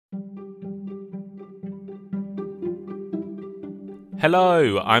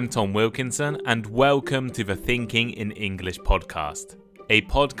Hello, I'm Tom Wilkinson and welcome to the Thinking in English podcast, a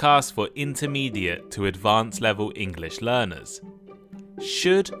podcast for intermediate to advanced level English learners.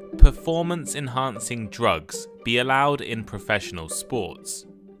 Should performance-enhancing drugs be allowed in professional sports?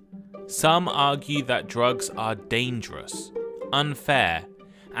 Some argue that drugs are dangerous, unfair,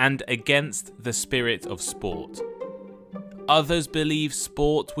 and against the spirit of sport. Others believe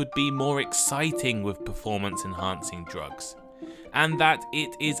sport would be more exciting with performance-enhancing drugs, and that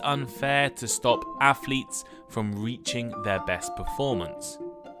it is unfair to stop athletes from reaching their best performance.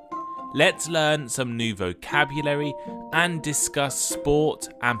 Let's learn some new vocabulary and discuss sport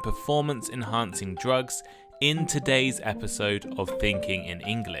and performance-enhancing drugs in today's episode of Thinking in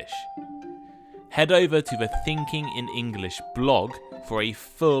English. Head over to the Thinking in English blog for a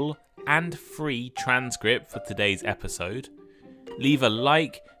full and free transcript for today's episode. Leave a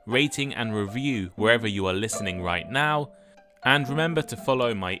like, rating and review wherever you are listening right now. And remember to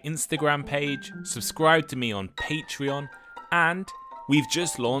follow my Instagram page, subscribe to me on Patreon, and we've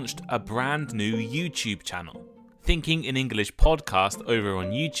just launched a brand new YouTube channel, Thinking in English podcast over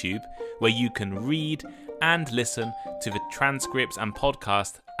on YouTube, where you can read and listen to the transcripts and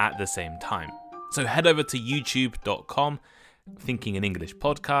podcast at the same time. So head over to youtube.com, Thinking in English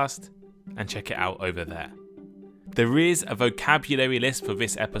podcast, and check it out over there. There is a vocabulary list for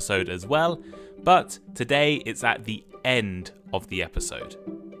this episode as well, but today it's at the end of the episode.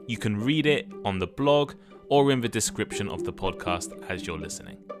 You can read it on the blog or in the description of the podcast as you're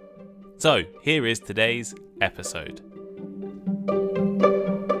listening. So here is today's episode.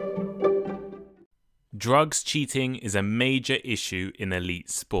 Drugs cheating is a major issue in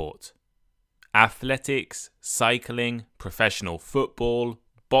elite sport. Athletics, cycling, professional football,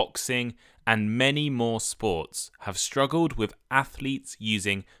 boxing, and many more sports have struggled with athletes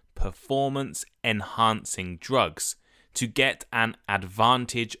using performance-enhancing drugs to get an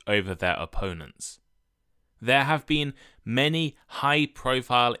advantage over their opponents. There have been many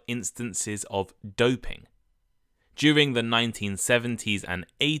high-profile instances of doping. During the 1970s and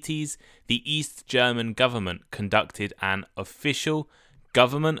 80s, the East German government conducted an official,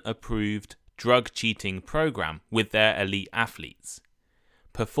 government-approved drug cheating program with their elite athletes.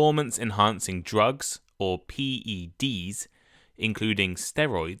 Performance-enhancing drugs, or PEDs, including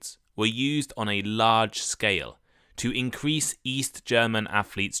steroids, were used on a large scale to increase East German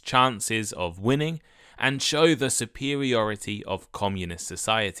athletes' chances of winning and show the superiority of communist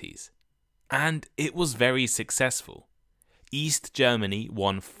societies. And it was very successful. East Germany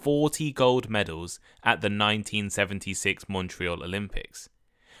won 40 gold medals at the 1976 Montreal Olympics.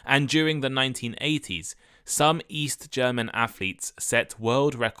 And during the 1980s, some East German athletes set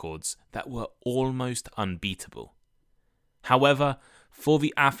world records that were almost unbeatable. However, for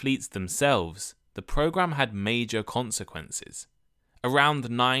the athletes themselves, the program had major consequences. Around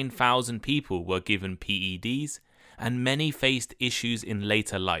 9,000 people were given PEDs, and many faced issues in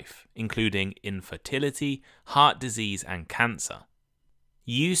later life, including infertility, heart disease, and cancer.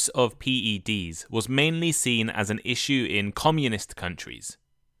 Use of PEDs was mainly seen as an issue in communist countries,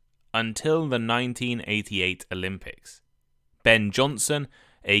 until the 1988 Olympics. Ben Johnson,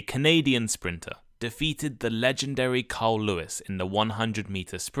 a Canadian sprinter, defeated the legendary Carl Lewis in the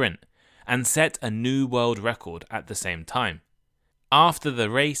 100-meter sprint and set a new world record at the same time. After the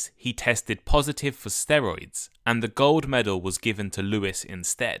race, he tested positive for steroids, and the gold medal was given to Lewis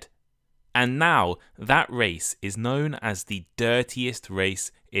instead. And now that race is known as the dirtiest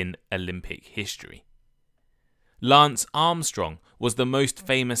race in Olympic history. Lance Armstrong was the most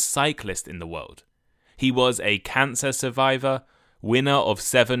famous cyclist in the world. He was a cancer survivor, winner of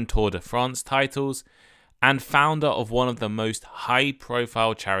 7 Tour de France titles, and founder of one of the most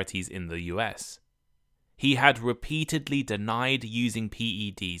high-profile charities in the US. He had repeatedly denied using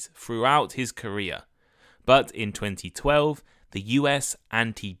PEDs throughout his career, but in 2012, the US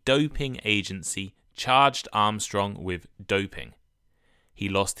anti-doping agency charged Armstrong with doping. He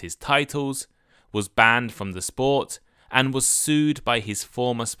lost his titles, was banned from the sport, and was sued by his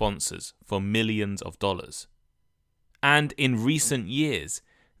former sponsors for millions of dollars. And in recent years,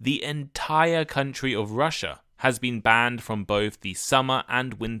 the entire country of Russia has been banned from both the Summer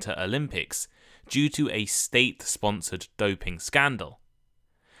and Winter Olympics due to a state-sponsored doping scandal.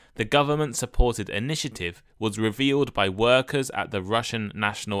 The government-supported initiative was revealed by workers at the Russian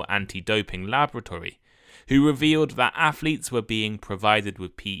National Anti-Doping Laboratory, who revealed that athletes were being provided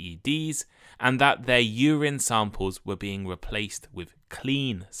with PEDs and that their urine samples were being replaced with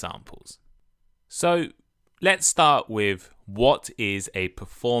clean samples. So, let's start with what is a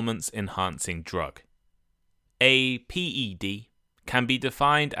performance-enhancing drug. A PED can be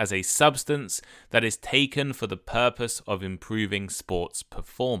defined as a substance that is taken for the purpose of improving sports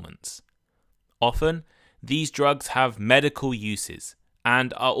performance. Often, these drugs have medical uses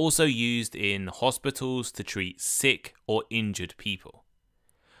and are also used in hospitals to treat sick or injured people.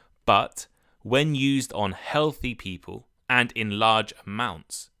 But when used on healthy people and in large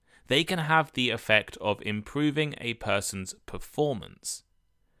amounts, they can have the effect of improving a person's performance.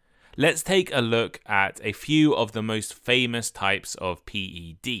 Let's take a look at a few of the most famous types of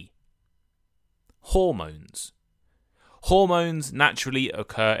PED. Hormones. Hormones naturally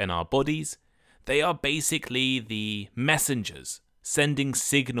occur in our bodies. They are basically the messengers sending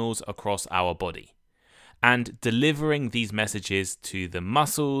signals across our body and delivering these messages to the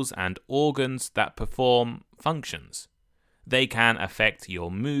muscles and organs that perform functions. They can affect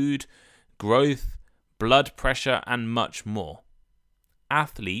your mood, growth, blood pressure, and much more.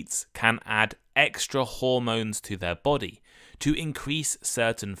 Athletes can add extra hormones to their body to increase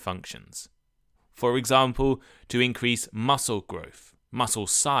certain functions. For example, to increase muscle growth, muscle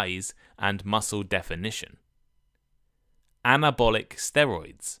size, and muscle definition. Anabolic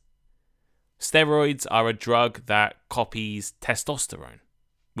steroids. Steroids are a drug that copies testosterone,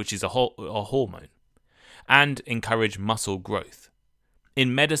 which is a hormone, and encourage muscle growth.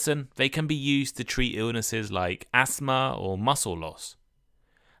 In medicine, they can be used to treat illnesses like asthma or muscle loss.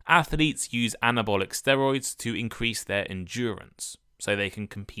 Athletes use anabolic steroids to increase their endurance, so they can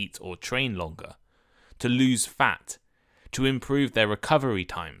compete or train longer, to lose fat, to improve their recovery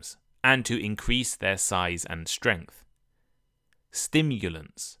times, and to increase their size and strength.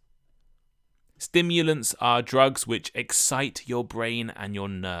 Stimulants. Stimulants are drugs which excite your brain and your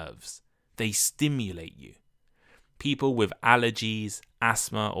nerves. They stimulate you. People with allergies,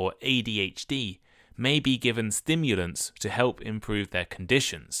 asthma, or ADHD may be given stimulants to help improve their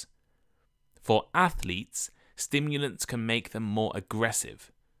conditions. For athletes, stimulants can make them more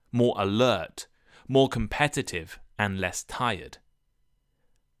aggressive, more alert, more competitive, and less tired.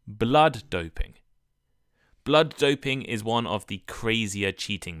 Blood doping. Blood doping is one of the crazier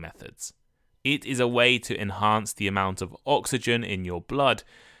cheating methods. It is a way to enhance the amount of oxygen in your blood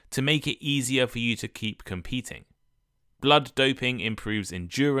to make it easier for you to keep competing. Blood doping improves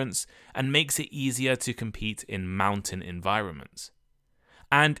endurance and makes it easier to compete in mountain environments.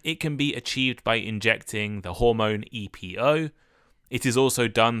 And it can be achieved by injecting the hormone EPO. It is also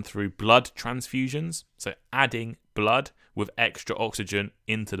done through blood transfusions, so adding blood with extra oxygen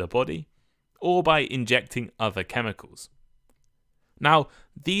into the body, or by injecting other chemicals. Now,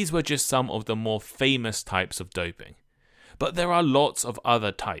 these were just some of the more famous types of doping, but there are lots of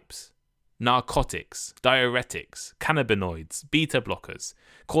other types. Narcotics, diuretics, cannabinoids, beta blockers,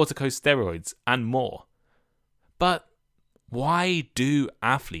 corticosteroids, and more. But why do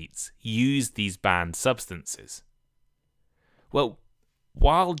athletes use these banned substances? Well,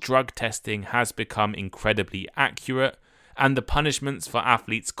 while drug testing has become incredibly accurate and the punishments for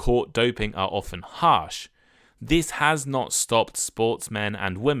athletes caught doping are often harsh, this has not stopped sportsmen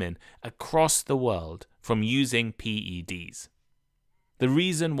and women across the world from using PEDs. The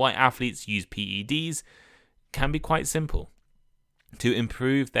reason why athletes use PEDs can be quite simple: to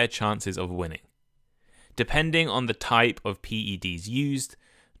improve their chances of winning. Depending on the type of PEDs used,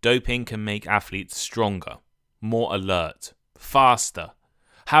 doping can make athletes stronger, more alert, faster,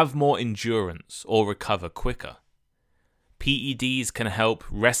 have more endurance, or recover quicker. PEDs can help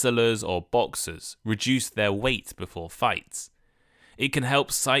wrestlers or boxers reduce their weight before fights. It can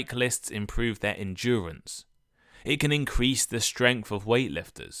help cyclists improve their endurance. It can increase the strength of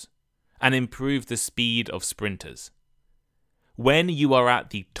weightlifters and improve the speed of sprinters. When you are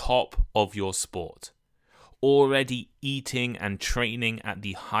at the top of your sport, already eating and training at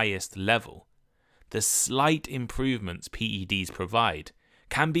the highest level, the slight improvements PEDs provide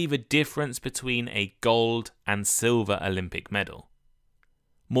can be the difference between a gold and silver Olympic medal.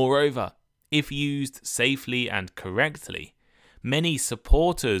 Moreover, if used safely and correctly, many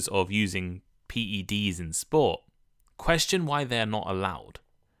supporters of using PEDs in sport question why they are not allowed.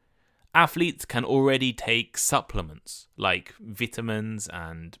 Athletes can already take supplements like vitamins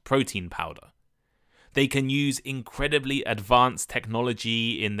and protein powder. They can use incredibly advanced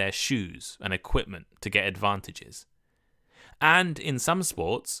technology in their shoes and equipment to get advantages. And in some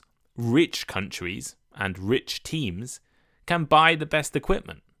sports, rich countries and rich teams can buy the best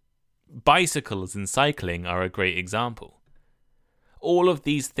equipment. Bicycles in cycling are a great example. All of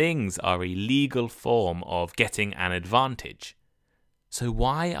these things are a legal form of getting an advantage. So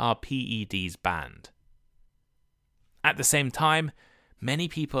why are PEDs banned? At the same time, many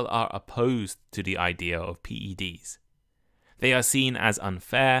people are opposed to the idea of PEDs. They are seen as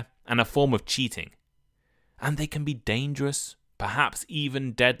unfair and a form of cheating. And they can be dangerous, perhaps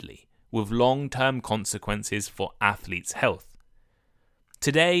even deadly, with long-term consequences for athletes' health.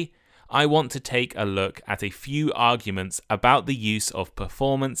 Today, I want to take a look at a few arguments about the use of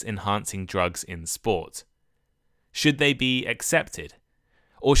performance-enhancing drugs in sport. Should they be accepted,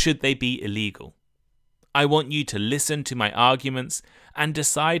 or should they be illegal? I want you to listen to my arguments and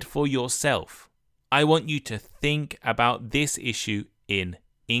decide for yourself. I want you to think about this issue in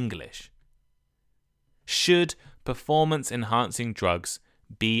English. Should performance-enhancing drugs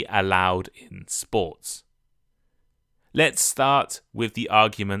be allowed in sports? Let's start with the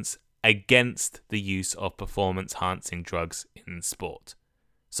arguments against the use of performance-enhancing drugs in sport.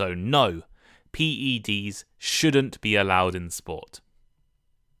 So no, PEDs shouldn't be allowed in sport.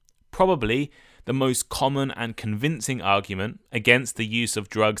 Probably the most common and convincing argument against the use of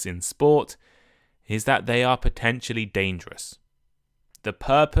drugs in sport is that they are potentially dangerous. The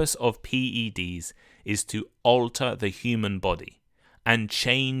purpose of PEDs is to alter the human body and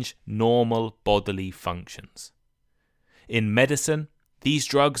change normal bodily functions. In medicine, these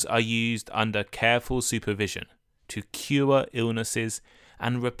drugs are used under careful supervision to cure illnesses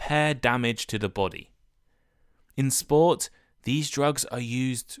and repair damage to the body. In sport, these drugs are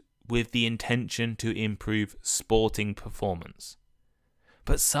used with the intention to improve sporting performance.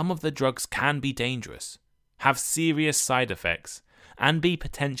 But some of the drugs can be dangerous, have serious side effects, and be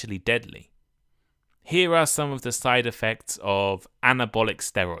potentially deadly. Here are some of the side effects of anabolic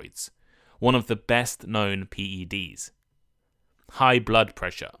steroids, one of the best known PEDs. High blood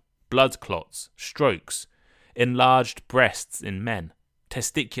pressure, blood clots, strokes, enlarged breasts in men,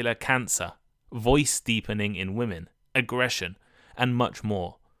 testicular cancer, voice deepening in women, aggression, and much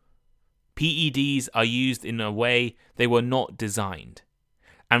more. PEDs are used in a way they were not designed,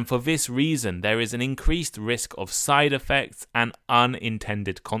 and for this reason there is an increased risk of side effects and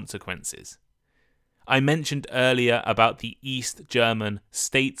unintended consequences. I mentioned earlier about the East German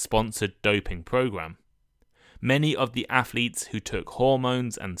state-sponsored doping program. Many of the athletes who took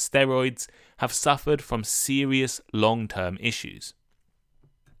hormones and steroids have suffered from serious long-term issues.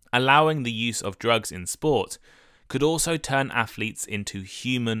 Allowing the use of drugs in sport could also turn athletes into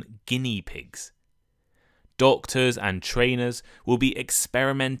human guinea pigs. Doctors and trainers will be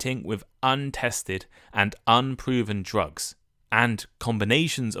experimenting with untested and unproven drugs and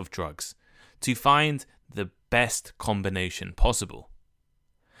combinations of drugs to find the best combination possible.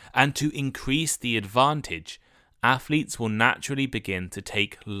 And to increase the advantage, athletes will naturally begin to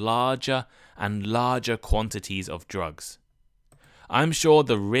take larger and larger quantities of drugs. I'm sure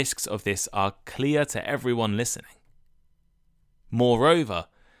the risks of this are clear to everyone listening. Moreover,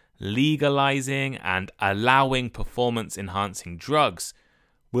 legalizing and allowing performance-enhancing drugs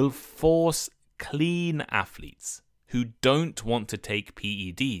will force clean athletes who don't want to take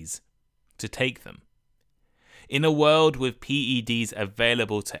PEDs to take them. In a world with PEDs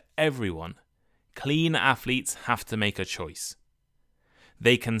available to everyone, clean athletes have to make a choice.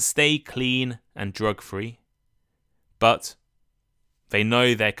 They can stay clean and drug-free, but they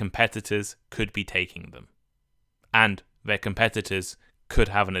know their competitors could be taking them, and their competitors could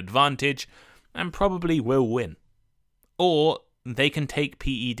have an advantage and probably will win. Or they can take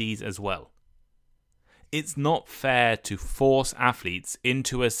PEDs as well. It's not fair to force athletes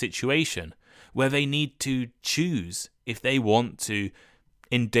into a situation where they need to choose if they want to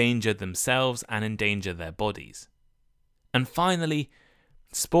endanger themselves and endanger their bodies. And finally,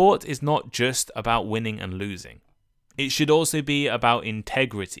 sport is not just about winning and losing. It should also be about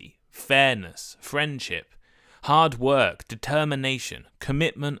integrity, fairness, friendship, hard work, determination,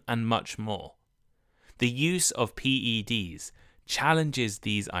 commitment, and much more. The use of PEDs challenges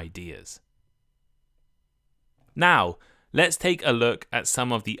these ideas. Now, let's take a look at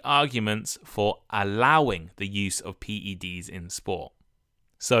some of the arguments for allowing the use of PEDs in sport.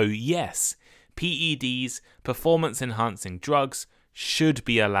 So yes, PEDs, performance-enhancing drugs, should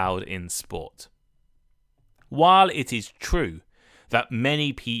be allowed in sport. While it is true that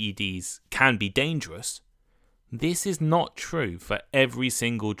many PEDs can be dangerous, this is not true for every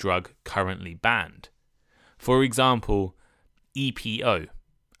single drug currently banned. For example, EPO,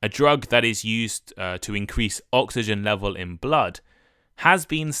 a drug that is used to increase oxygen level in blood, has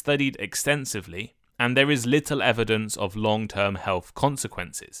been studied extensively, and there is little evidence of long-term health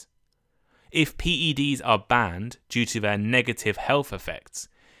consequences. If PEDs are banned due to their negative health effects,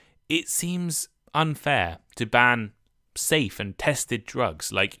 it seems unfair to ban safe and tested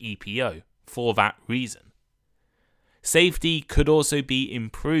drugs like EPO for that reason. Safety could also be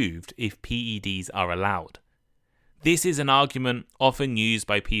improved if PEDs are allowed. This is an argument often used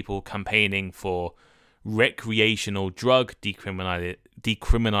by people campaigning for recreational drug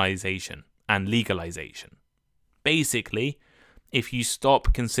decriminalization and legalization. Basically, if you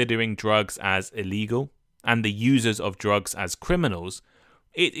stop considering drugs as illegal and the users of drugs as criminals,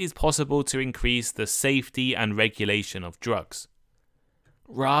 it is possible to increase the safety and regulation of drugs.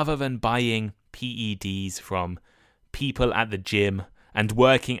 Rather than buying PEDs from people at the gym and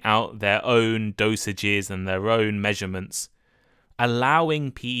working out their own dosages and their own measurements,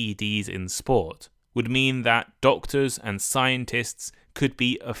 allowing PEDs in sport would mean that doctors and scientists could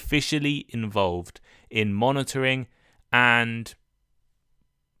be officially involved in monitoring and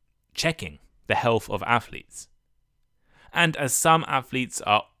checking the health of athletes. And as some athletes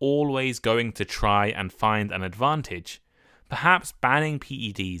are always going to try and find an advantage, perhaps banning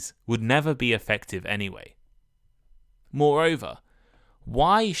PEDs would never be effective anyway. Moreover,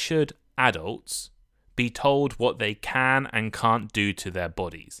 why should adults be told what they can and can't do to their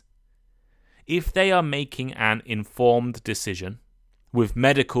bodies? If they are making an informed decision with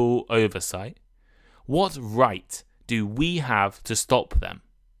medical oversight, what right do we have to stop them?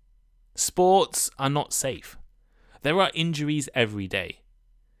 Sports are not safe. There are injuries every day.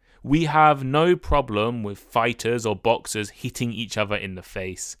 We have no problem with fighters or boxers hitting each other in the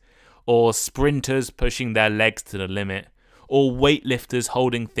face, or sprinters pushing their legs to the limit, or weightlifters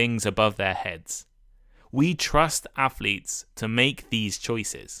holding things above their heads. We trust athletes to make these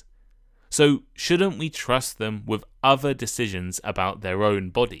choices. So shouldn't we trust them with other decisions about their own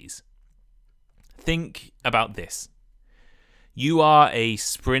bodies? Think about this. You are a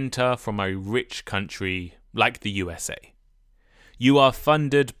sprinter from a rich country like the USA. You are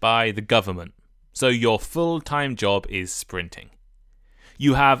funded by the government, so your full-time job is sprinting.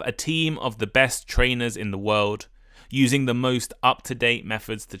 You have a team of the best trainers in the world, using the most up-to-date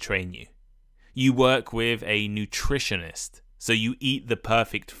methods to train you. You work with a nutritionist, so you eat the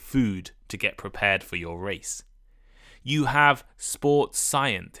perfect food to get prepared for your race. You have sports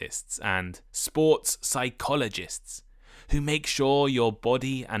scientists and sports psychologists who make sure your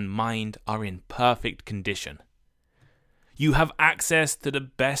body and mind are in perfect condition. You have access to the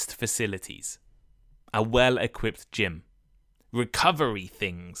best facilities, a well-equipped gym, recovery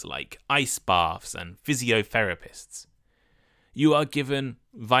things like ice baths and physiotherapists. You are given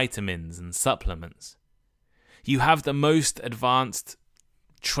vitamins and supplements. You have the most advanced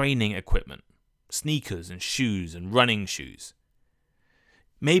training equipment, sneakers and shoes and running shoes.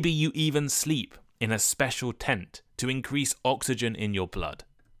 Maybe you even sleep in a special tent to increase oxygen in your blood.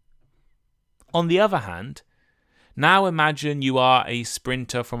 On the other hand, now imagine you are a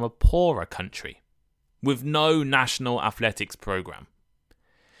sprinter from a poorer country with no national athletics program.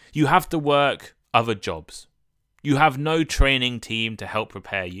 You have to work other jobs. You have no training team to help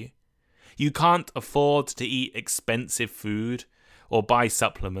prepare you. You can't afford to eat expensive food or buy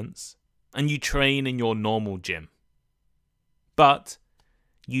supplements, and you train in your normal gym. But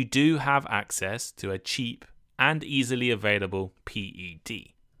you do have access to a cheap and easily available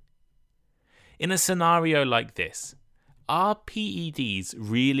PED. In a scenario like this, are PEDs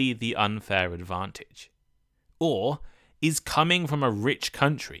really the unfair advantage? Or is coming from a rich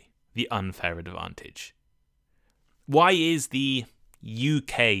country the unfair advantage? Why is the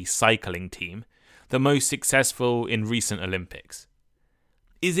UK cycling team the most successful in recent Olympics?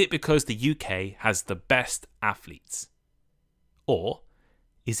 Is it because the UK has the best athletes? Or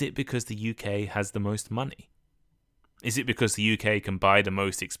is it because the UK has the most money? Is it because the UK can buy the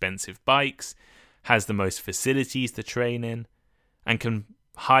most expensive bikes, has the most facilities to train in, and can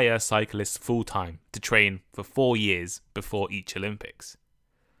hire cyclists full-time to train for 4 years before each Olympics?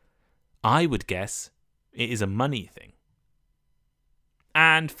 I would guess it is a money thing.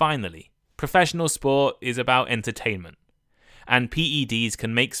 And finally, professional sport is about entertainment, and PEDs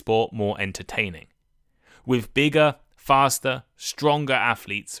can make sport more entertaining, with bigger, faster, stronger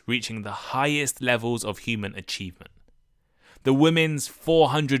athletes reaching the highest levels of human achievement. The women's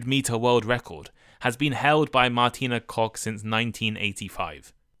 400-meter world record has been held by Martina Koch since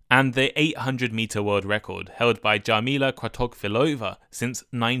 1985, and the 800-meter world record held by Jarmila Kratochvilova since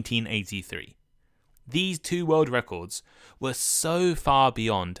 1983. These two world records were so far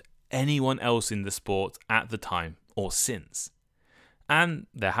beyond anyone else in the sport at the time or since. And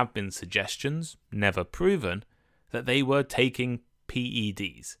there have been suggestions, never proven, that they were taking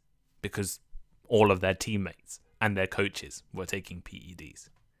PEDs because all of their teammates and their coaches were taking PEDs.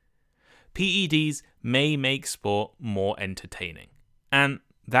 PEDs may make sport more entertaining, and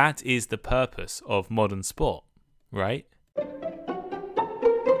that is the purpose of modern sport, right?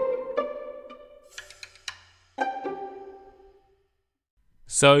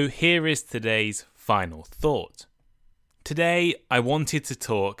 So here is today's final thought. Today I wanted to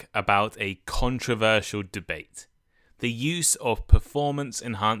talk about a controversial debate: the use of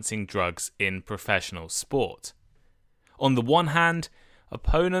performance-enhancing drugs in professional sport. On the one hand,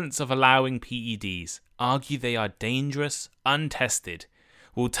 opponents of allowing PEDs argue they are dangerous, untested,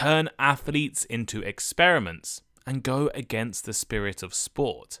 will turn athletes into experiments, and go against the spirit of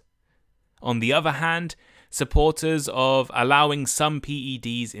sport. On the other hand, supporters of allowing some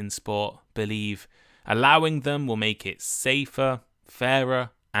PEDs in sport believe allowing them will make it safer,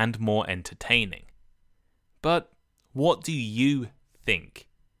 fairer, and more entertaining. But what do you think?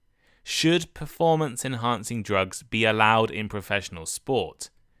 Should performance-enhancing drugs be allowed in professional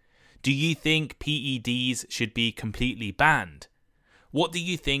sport? Do you think PEDs should be completely banned? What do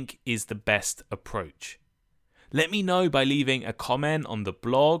you think is the best approach? Let me know by leaving a comment on the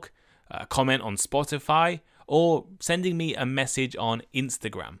blog, a comment on Spotify, or sending me a message on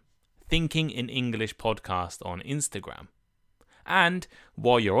Instagram. Thinking in English Podcast on Instagram. And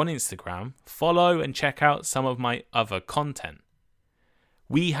while you're on Instagram, follow and check out some of my other content.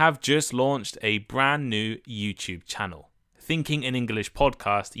 We have just launched a brand new YouTube channel, Thinking in English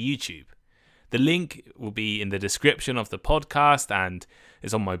Podcast YouTube. The link will be in the description of the podcast and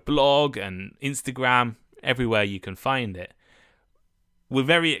is on my blog and Instagram, everywhere you can find it. We're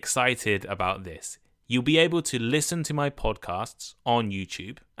very excited about this. You'll be able to listen to my podcasts on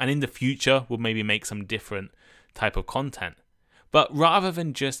YouTube, and in the future we'll maybe make some different type of content. But rather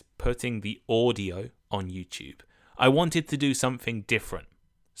than just putting the audio on YouTube, I wanted to do something different.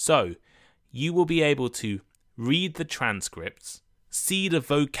 So, you will be able to read the transcripts, see the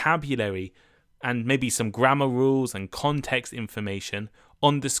vocabulary and maybe some grammar rules and context information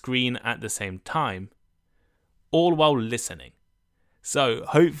on the screen at the same time, all while listening. So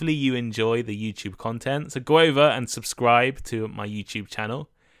hopefully you enjoy the YouTube content. So go over and subscribe to my YouTube channel.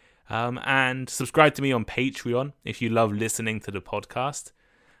 And subscribe to me on Patreon if you love listening to the podcast.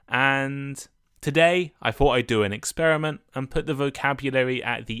 And today I thought I'd do an experiment and put the vocabulary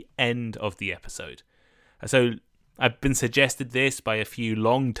at the end of the episode. So I've been suggested this by a few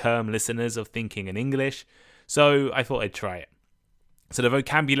long-term listeners of Thinking in English. So I thought I'd try it. So the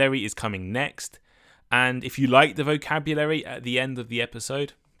vocabulary is coming next. And if you like the vocabulary at the end of the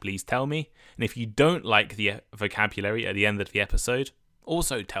episode, please tell me. And if you don't like the vocabulary at the end of the episode,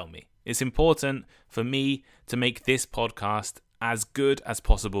 also tell me. It's important for me to make this podcast as good as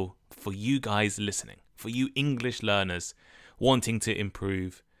possible for you guys listening, for you English learners wanting to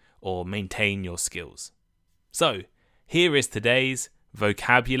improve or maintain your skills. So, here is today's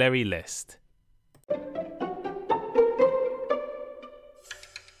vocabulary list.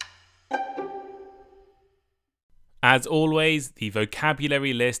 As always, the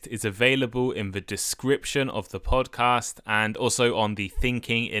vocabulary list is available in the description of the podcast and also on the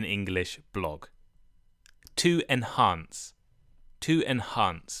Thinking in English blog. To enhance. To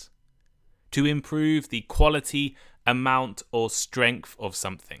enhance. To improve the quality, amount, or strength of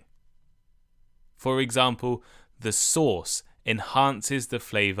something. For example, the sauce enhances the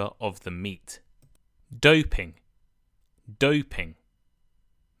flavour of the meat. Doping. Doping.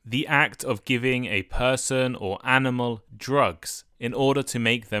 The act of giving a person or animal drugs in order to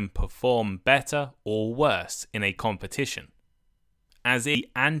make them perform better or worse in a competition. As the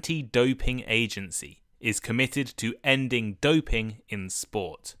anti-doping agency is committed to ending doping in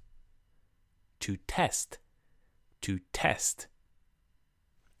sport. To test. To test.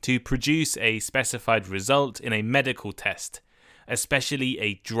 To produce a specified result in a medical test, especially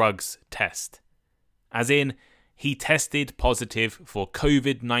a drugs test. As in, he tested positive for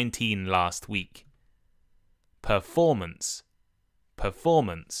COVID-19 last week. Performance.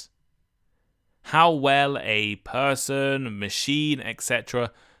 Performance. How well a person, machine,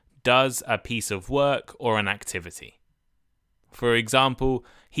 etc. does a piece of work or an activity. For example,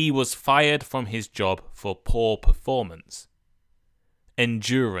 he was fired from his job for poor performance.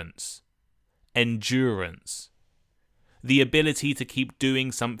 Endurance. Endurance. The ability to keep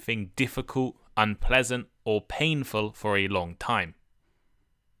doing something difficult, unpleasant, or painful for a long time.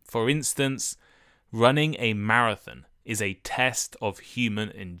 For instance, running a marathon is a test of human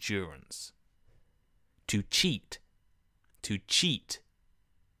endurance. To cheat. To cheat.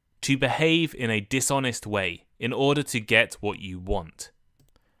 To behave in a dishonest way in order to get what you want.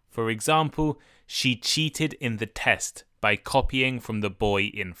 For example, she cheated in the test by copying from the boy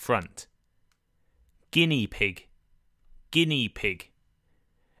in front. Guinea pig. Guinea pig.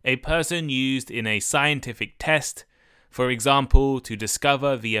 A person used in a scientific test, for example, to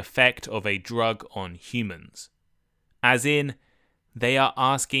discover the effect of a drug on humans. As in, they are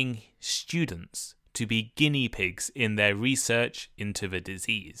asking students to be guinea pigs in their research into the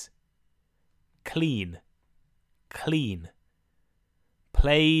disease. Clean. Clean.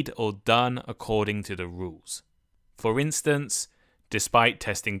 Played or done according to the rules. For instance, despite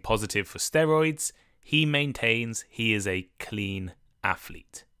testing positive for steroids, he maintains he is a clean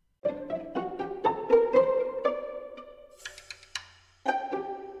athlete.